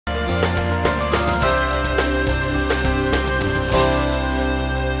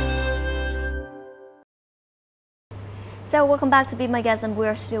So welcome back to Be My Guest, and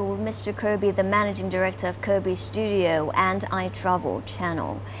we're still with Mr. Kirby, the Managing Director of Kirby Studio and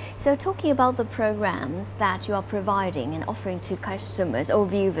theiTravelChannel. So talking about the programs that you are providing and offering to customers or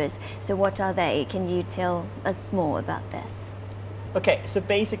viewers, so what are they? Can you tell us more about this? Okay, so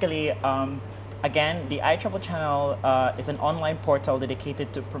basically, again, the theiTravelChannel is an online portal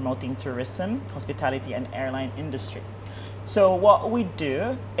dedicated to promoting tourism, hospitality, and airline industry. So what we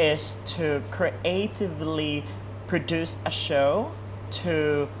do is to creatively produce a show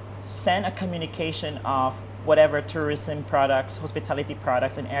to send a communication of whatever tourism products, hospitality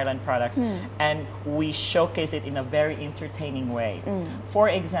products, and airline products, and we showcase it in a very entertaining way. For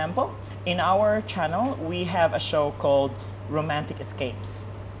example, in our channel, we have a show called Romantic Escapes.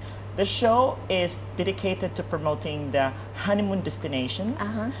 The show is dedicated to promoting the honeymoon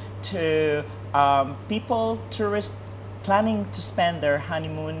destinations to people, tourists planning to spend their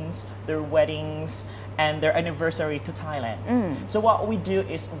honeymoons, their weddings, and their anniversary to Thailand. So what we do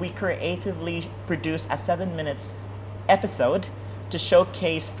is we creatively produce a 7 minutes episode to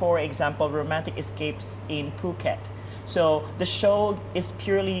showcase, for example, romantic escapes in Phuket. So the show is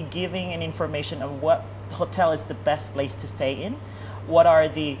purely giving an information of what hotel is the best place to stay in, what are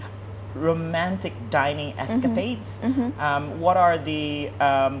the romantic dining escapades, what are the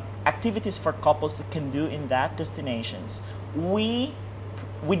activities for couples can do in that destinations. We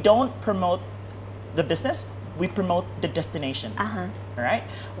don't promote the business, we promote the destination. All right.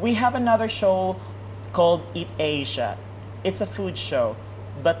 We have another show called Eat Asia. It's a food show,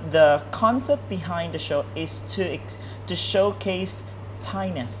 but the concept behind the show is to showcase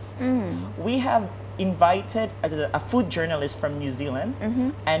Thainess. We have invited a food journalist from New Zealand,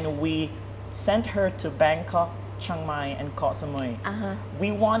 and we sent her to Bangkok, Chiang Mai, and Koh Samui. We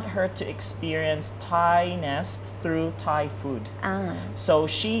want her to experience Thainess through Thai food. So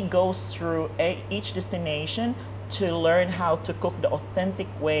she goes through each destination to learn how to cook the authentic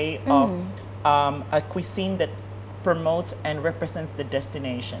way of a cuisine that promotes and represents the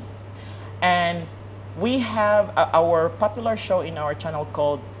destination. And we have our popular show in our channel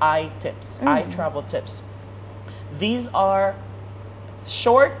called iTips, iTravel Tips. These are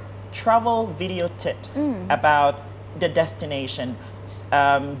short travel video tips about the destination.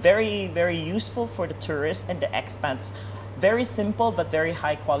 Very, very useful for the tourists and the expats. Very simple but very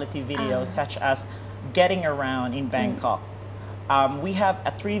high quality videos such as getting around in Bangkok. We have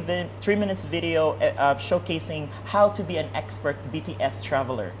a 3 minutes video showcasing how to be an expert BTS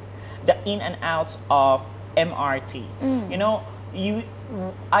traveler, the in and outs of MRT. You know,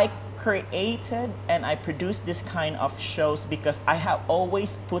 I created and I produced this kind of shows because I have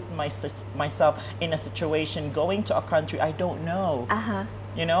always put myself in a situation going to a country I don't know.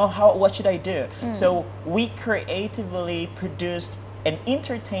 You know, what should I do? So we creatively produced an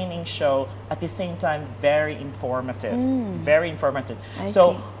entertaining show, at the same time very informative. Very informative.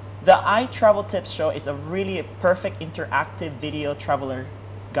 So the iTravel Tips show is a really perfect interactive video traveler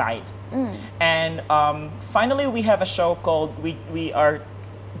guide. And finally, we have a show called, we are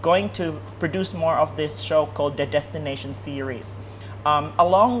going to produce more of this show called the Destination Series.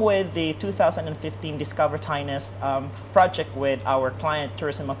 Along with the 2015 Discover Thainess project with our client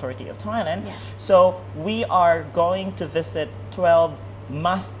Tourism Authority of Thailand. So we are going to visit 12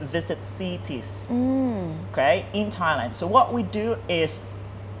 must-visit cities, okay, in Thailand. So what we do is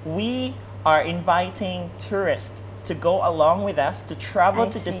we are inviting tourists to go along with us to travel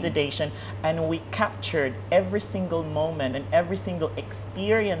to this destination, and we captured every single moment and every single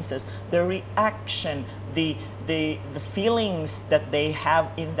experiences, the reaction, the feelings that they have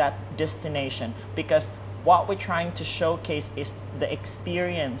in that destination, because what we're trying to showcase is the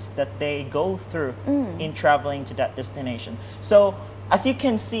experience that they go through in traveling to that destination. So as you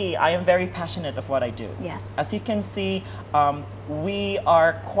can see, I am very passionate of what I do. As you can see, we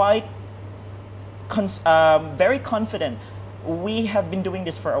are quite very confident. We have been doing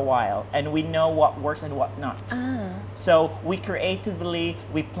this for a while and we know what works and what not. So we creatively,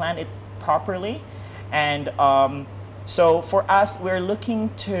 we plan it properly, and so for us, we're looking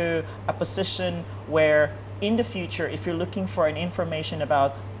to a position where in the future, if you're looking for an information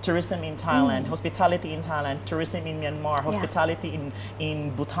about tourism in Thailand, hospitality in Thailand, tourism in Myanmar, hospitality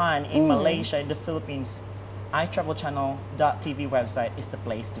in Bhutan, in Malaysia, in the Philippines, theiTravelChannel.tv website is the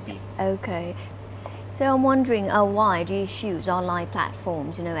place to be. Okay. So I'm wondering why do you choose online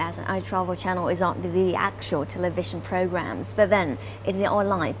platforms, you know, as an theiTravelChannel is not the actual television programs, but then it's the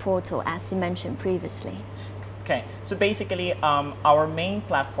online portal as you mentioned previously. Okay, so basically our main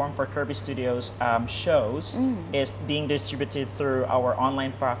platform for Kirby Studios shows is being distributed through our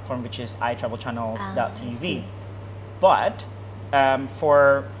online platform, which is theiTravelChannel.tv. But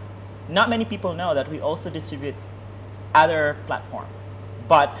for not many people know that we also distribute other platform.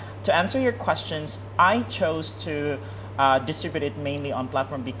 But to answer your questions, I chose to distribute it mainly on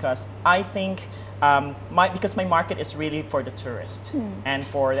platform because I think because my market is really for the tourists and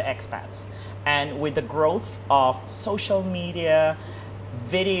for the expats. And with the growth of social media,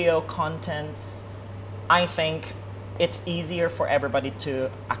 video contents, I think it's easier for everybody to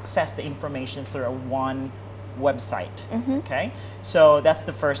access the information through one website. Okay, so that's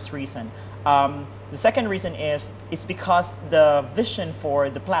the first reason. The second reason is it's because the vision for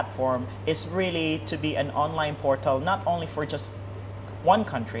the platform is really to be an online portal, not only for just one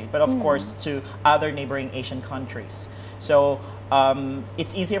country, but of course to other neighboring Asian countries. So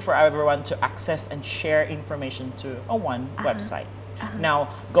it's easier for everyone to access and share information to one website. Now,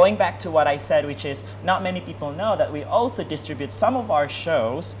 going back to what I said, which is not many people know that we also distribute some of our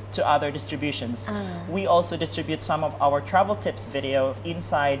shows to other distributions. We also distribute some of our travel tips video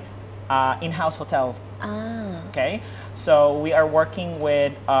inside in-house hotel. Okay, so we are working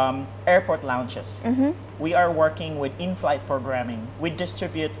with airport lounges. We are working with in-flight programming. We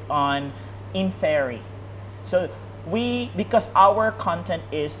distribute on in-ferry. So because our content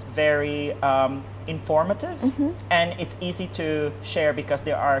is very informative and it's easy to share because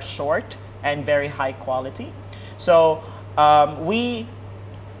they are short and very high quality. So we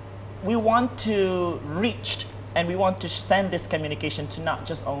want to reach and we want to send this communication to not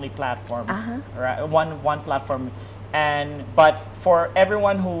just only platform, right? One platform, but for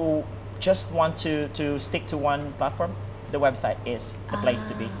everyone who just want to stick to one platform, the website is the place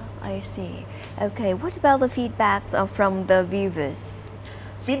to be. I see. Okay, what about the feedbacks from the viewers?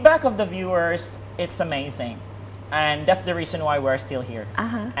 Feedback of the viewers, it's amazing. And that's the reason why we're still here.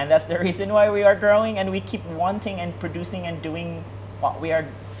 And that's the reason why we are growing and we keep wanting and producing and doing what we are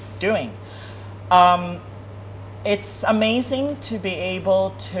doing. It's amazing to be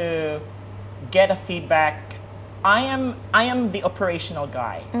able to get a feedback. I am the operational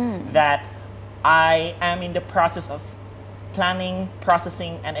guy that I am in the process of planning,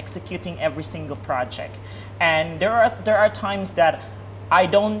 processing, and executing every single project. And there are times that I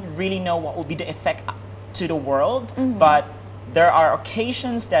don't really know what will be the effect to the world, but there are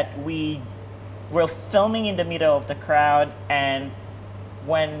occasions that we're filming in the middle of the crowd, and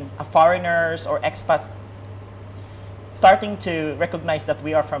when foreigners or expats starting to recognize that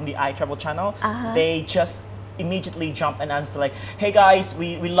we are from the theiTravelChannel, they just immediately jump and answer like, hey guys,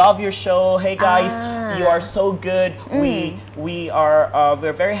 we love your show, hey guys, you are so good,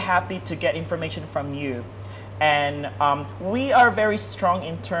 we're very happy to get information from you. And we are very strong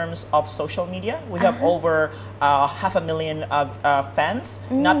in terms of social media. We have over 500,000 fans,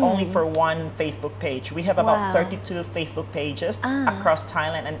 not only for one Facebook page. We have about 32 Facebook pages across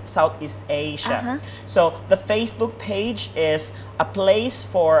Thailand and Southeast Asia. So the Facebook page is a place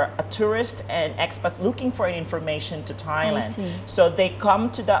for a tourist and expats looking for information to Thailand. So they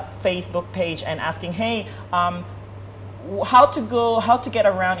come to that Facebook page and asking, hey, how to get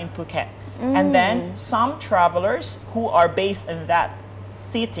around in Phuket. And then some travelers who are based in that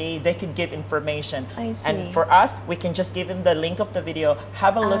city, they could give information. And for us, we can just give them the link of the video,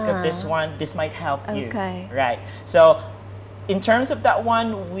 have a look at this one, this might help you. Right. So in terms of that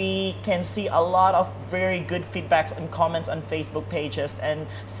one, we can see a lot of very good feedbacks and comments on Facebook pages and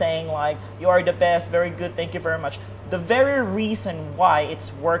saying like, you are the best, very good, thank you very much. The very reason why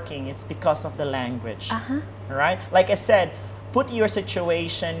it's working is because of the language. Right? Like I said, put your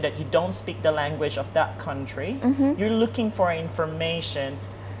situation that you don't speak the language of that country. You're looking for information.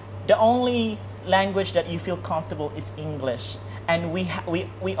 The only language that you feel comfortable is English. And we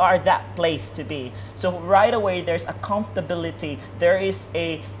are that place to be. So right away, there's a comfortability. There is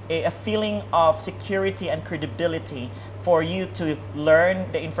a feeling of security and credibility for you to learn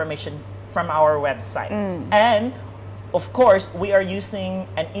the information from our website. And of course, we are using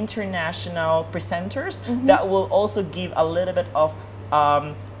an international presenters that will also give a little bit of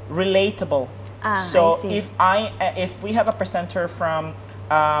relatable. So if we have a presenter from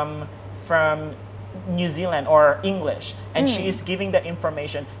New Zealand or English, and she is giving that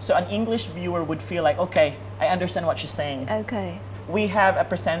information, so an English viewer would feel like, okay, I understand what she's saying. We have a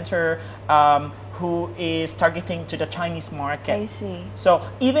presenter who is targeting to the Chinese market. So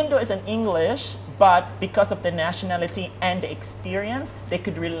even though it's in English, but because of the nationality and the experience, they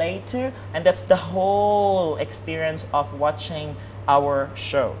could relate to, and that's the whole experience of watching our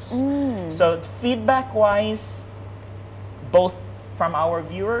shows. So feedback-wise, both from our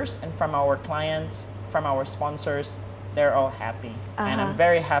viewers and from our clients, from our sponsors, they're all happy. And I'm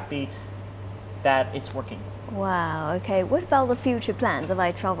very happy that it's working. Wow, okay. What about the future plans of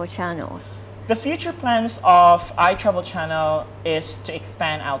theiTravelChannel? The future plans of theiTravelChannel is to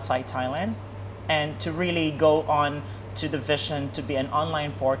expand outside Thailand and to really go on to the vision to be an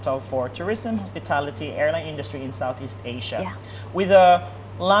online portal for tourism, hospitality, airline industry in Southeast Asia. Yeah. With the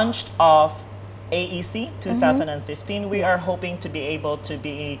launch of AEC 2015, we are hoping to be able to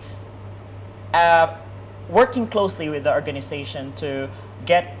be working closely with the organization to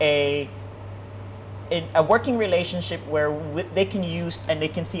get a working relationship where they can use and they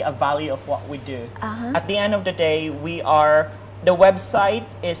can see a value of what we do. At the end of the day, the website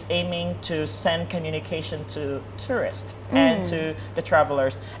is aiming to send communication to tourists and to the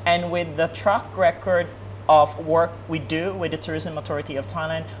travelers. And with the track record of work we do with the Tourism Authority of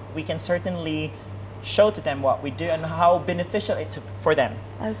Thailand, we can certainly show to them what we do and how beneficial it is for them.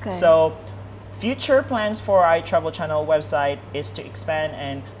 Okay. So future plans for our theiTravelChannel website is to expand,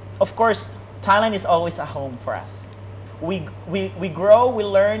 and of course, Thailand is always a home for us. We grow, we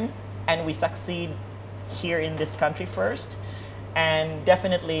learn, and we succeed here in this country first. And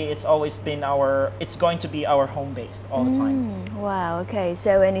definitely it's going to be our home base all the time. Wow, okay.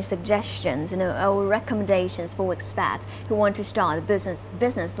 So any suggestions, or recommendations for expats who want to start a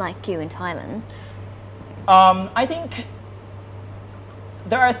business like you in Thailand? I think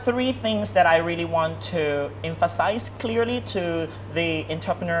there are three things that I really want to emphasize clearly to the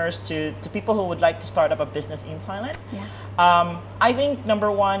entrepreneurs, to people who would like to start up a business in Thailand. Yeah. I think number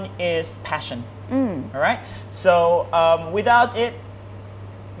one is passion. All right. So without it,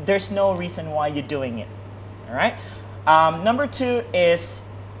 there's no reason why you're doing it. All right. Number two is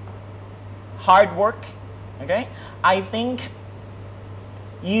hard work. Okay. I think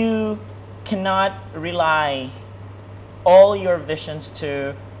you cannot rely all your visions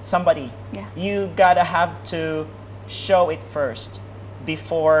to somebody. Yeah. You gotta have to show it first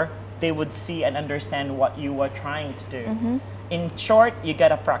before they would see and understand what you are trying to do. In short, you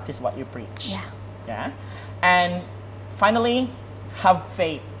gotta practice what you preach. Yeah. Yeah. And finally, have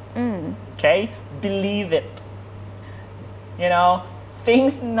faith. Okay? Believe it. You know,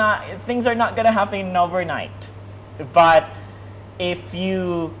 things are not gonna happen overnight. But if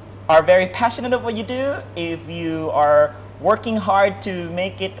you are very passionate of what you do, if you are working hard to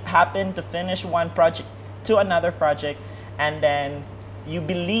make it happen, to finish one project to another project, and then you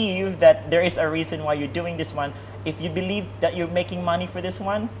believe that there is a reason why you're doing this one, if you believe that you're making money for this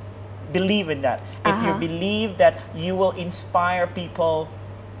one, believe in that. If you believe that you will inspire people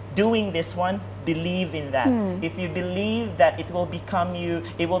doing this one, believe in that. If you believe that it will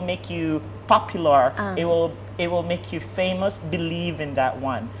make you popular, it will make you famous, believe in that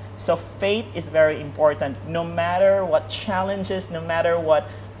one. So faith is very important. No matter what challenges, no matter what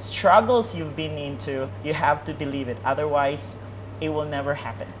struggles you've been into, you have to believe it. Otherwise, it will never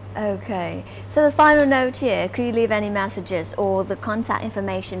happen. Okay. So the final note here, could you leave any messages or the contact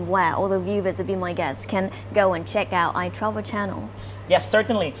information where all the viewers of Be My Guest can go and check out theiTravelChannel? Yes,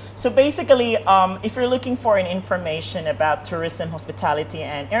 certainly. So basically, if you're looking for an information about tourism, hospitality,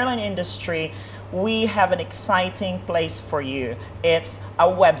 and airline industry, we have an exciting place for you. It's a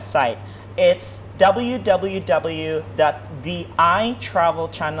website. It's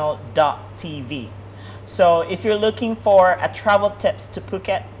www.theiTravelChannel.tv. So if you're looking for a travel tips to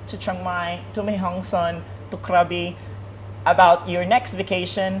Phuket, to Chiang Mai, to Mae Hong Son, to Krabi, about your next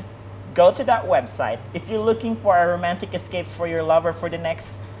vacation, go to that website. If you're looking for a romantic escapes for your lover for the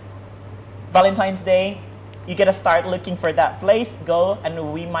next Valentine's Day, you gotta start looking for that place. Go,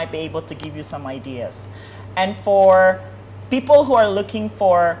 and we might be able to give you some ideas. And for people who are looking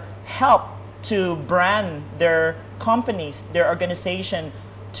for help to brand their companies, their organization,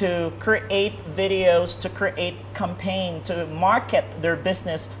 to create videos, to create campaign, to market their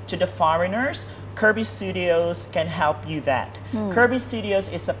business to the foreigners, Kirby Studios can help you that. Kirby Studios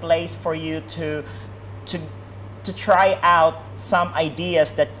is a place for you to try out some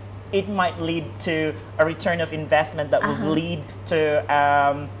ideas that it might lead to a return of investment that will lead to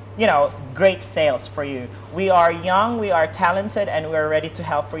great sales for you. We are young, we are talented, and we are ready to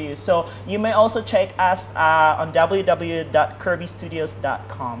help for you. So you may also check us on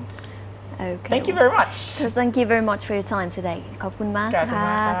www.kirbystudios.com. Okay. Thank you very much. So thank you very much for your time today. ขอบคุณมาก ขอบคุณ ค่ะ ม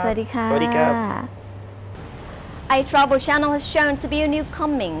ากครับ สวัสดีค่ะ สวัสดีครับ theiTravelChannel has shown to be a new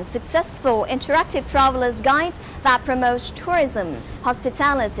coming, successful interactive traveler's guide that promotes tourism,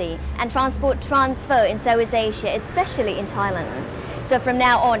 hospitality, and transport transfer in Southeast Asia, especially in Thailand. So from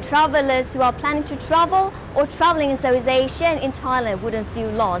now on, travelers who are planning to travel or traveling in Southeast Asia and in Thailand wouldn't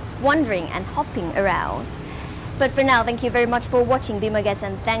feel lost, wandering and hopping around. But for now, thank you very much for watching Be My Guest,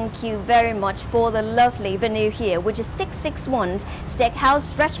 and thank you very much for the lovely venue here, which is 661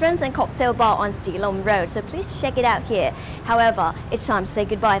 Steakhouse Restaurants and Cocktail Bar on Silom Road. So please check it out here. However, it's time to say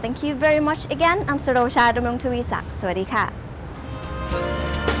goodbye. Thank you very much again. I'm Sarocha Damrong Tuwisak. สวัสดีค่ะ